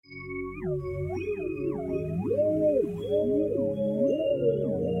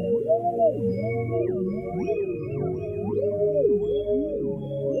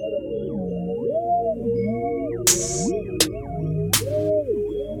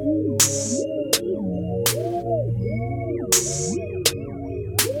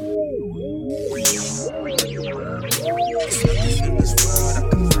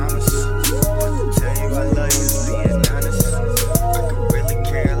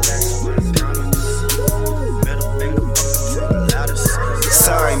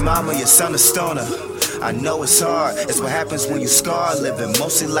Mama, your son a stoner. I know it's hard, it's what happens when you scar living,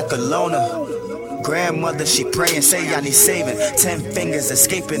 mostly like a loner. Grandmother, she pray and say I need saving. 10 fingers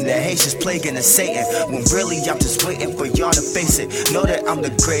escaping the Haitians plaguing and Satan. When really I'm just waiting for y'all to face it. Know that I'm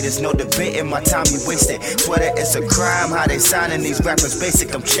the greatest, no debating, my time you wasted. Swear that it's a crime how they signing these rappers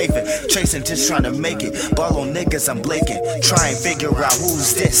basic. I'm chafing, chasing, just trying to make it. Ball on niggas, I'm blaking. Try and figure out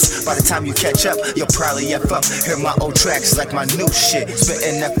who's this. By the time you catch up, you'll probably F up. Hear my old tracks like my new shit.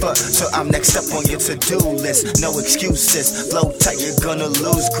 Spitting that fuck, so I'm next up on your to-do list. No excuses, flow tight, you're gonna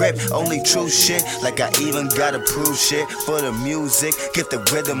lose grip. Only true shit. Like I even gotta prove shit for the music. Get the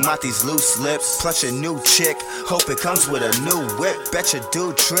rhythm out these loose lips. Plus a new chick, hope it comes with a new whip. Bet your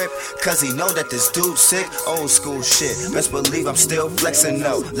dude trip, cause he know that this dude's sick. Old school shit, best believe I'm still flexing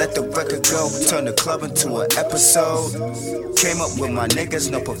though. Let the record go, turn the club into an episode. Came up with my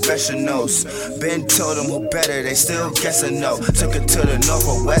niggas, no professionals. Been told them who better, they still guessing no. Took it to the north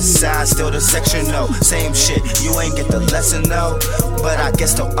or west side, still the section no. Same shit, you ain't get the lesson though. But I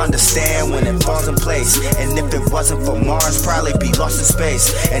guess they'll understand when it falls in place. And if it wasn't for Mars, probably be lost in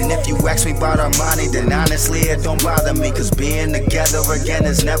space. And if you ask me about our money, then honestly it don't bother me. Cause being together again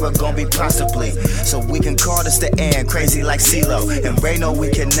is never gonna be possibly. So we can call this the end, crazy like CeeLo. And Ray know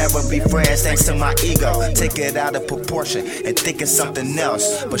we can never be friends thanks to my ego. Take it out of proportion and think it's something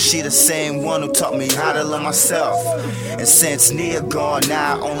else. But she the same one who taught me how to love myself. And since Nia gone,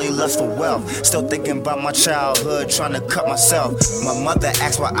 now I only lust for wealth. Still thinking about my childhood, trying to cut myself. My mother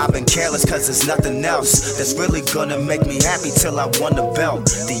asked why I've been careless, cause it's nothing else that's really gonna make me happy till I won the belt.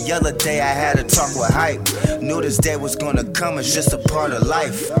 The other day I had a talk with Hype. Knew this day was gonna come, it's just a part of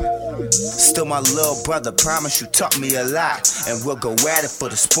life. Still my little brother, promise you taught me a lot. And we'll go at it for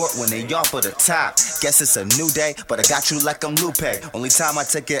the sport when they all for the top. Guess it's a new day, but I got you like I'm Lupe. Only time I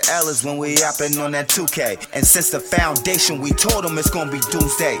take an L is when we hopping on that 2K. And since the foundation, we told them it's gonna be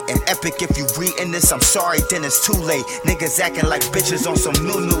doomsday. And epic, if you reading this, I'm sorry, then it's too late. Niggas acting like bitches on some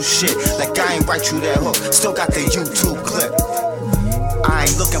new shit. Like I ain't write you that hook, still got the YouTube clip. I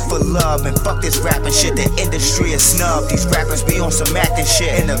ain't looking for love, and fuck this rapping shit. The industry is snub. These rappers be on some acting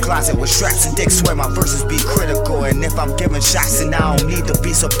shit. In the closet with straps and dicks, swear my verses be critical. And if I'm giving shots, then I don't need to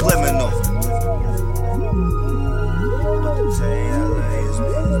be subliminal. But to tell you that LA is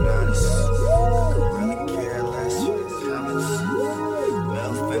being honest, I could really care less for the comments.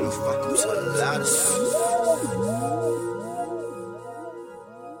 Middle fingers, fuck them to the loudest.